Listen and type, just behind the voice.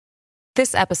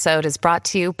This episode is brought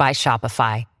to you by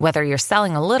Shopify. Whether you're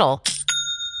selling a little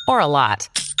or a lot,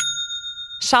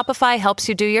 Shopify helps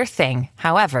you do your thing,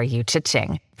 however you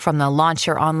cha-ching. From the launch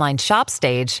your online shop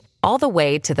stage, all the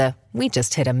way to the we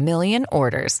just hit 1 million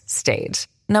orders stage.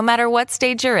 No matter what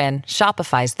stage you're in,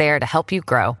 Shopify's there to help you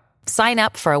grow. Sign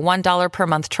up for a $1 per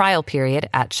month trial period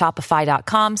at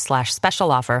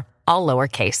shopify.com/special offer, all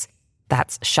lowercase.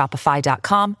 That's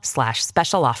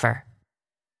shopify.com/special offer.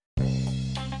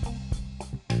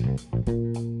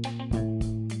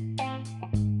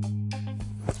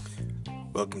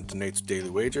 Welcome to Nate's Daily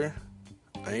Wager.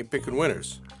 I ain't picking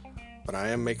winners, but I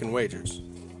am making wagers.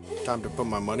 Time to put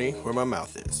my money where my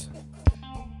mouth is.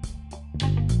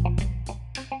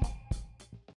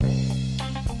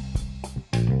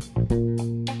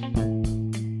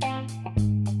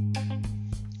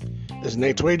 This is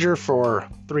Nate's Wager for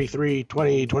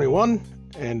 3/3/2021,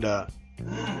 and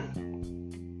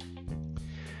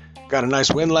got a nice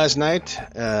win last night.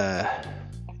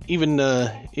 Even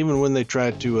when they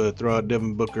tried to throw out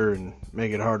Devin Booker and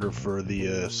make it harder for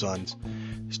the Suns,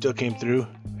 they still came through.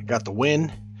 They got the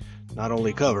win, not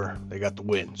only cover, they got the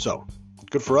win. So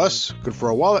good for us, good for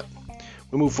our wallet.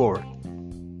 We move forward.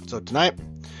 So tonight,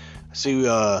 I see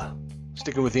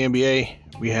sticking with the NBA,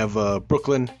 we have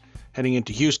Brooklyn heading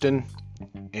into Houston,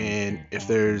 and if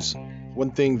there's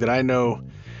one thing that I know,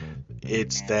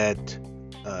 it's that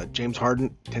James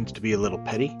Harden tends to be a little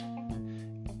petty,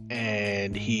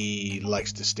 and he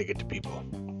likes to stick it to people.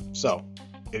 So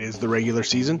it is the regular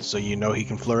season, so you know he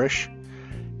can flourish,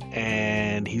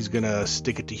 and he's gonna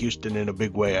stick it to Houston in a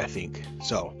big way, I think.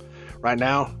 So right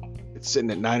now it's sitting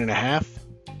at 9.5,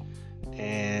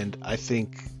 and I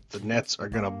think the Nets are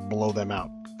gonna blow them out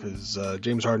because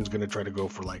James Harden's gonna try to go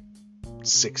for like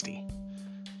 60,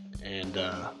 and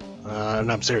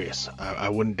I'm serious. I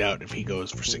wouldn't doubt if he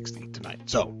goes for 60 tonight.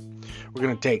 So we're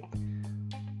gonna take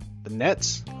the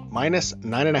Nets minus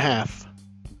 9.5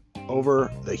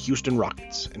 over the Houston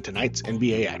Rockets in tonight's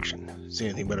NBA action. See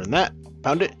anything better than that?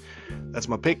 Pound it. That's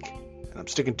my pick, and I'm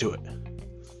sticking to it.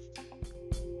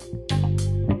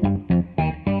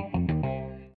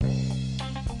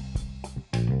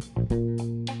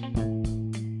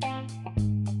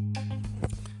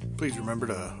 Please remember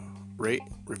to rate,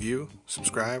 review,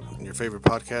 subscribe in your favorite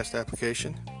podcast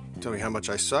application. Tell me how much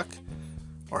I suck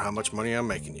or how much money I'm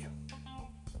making you.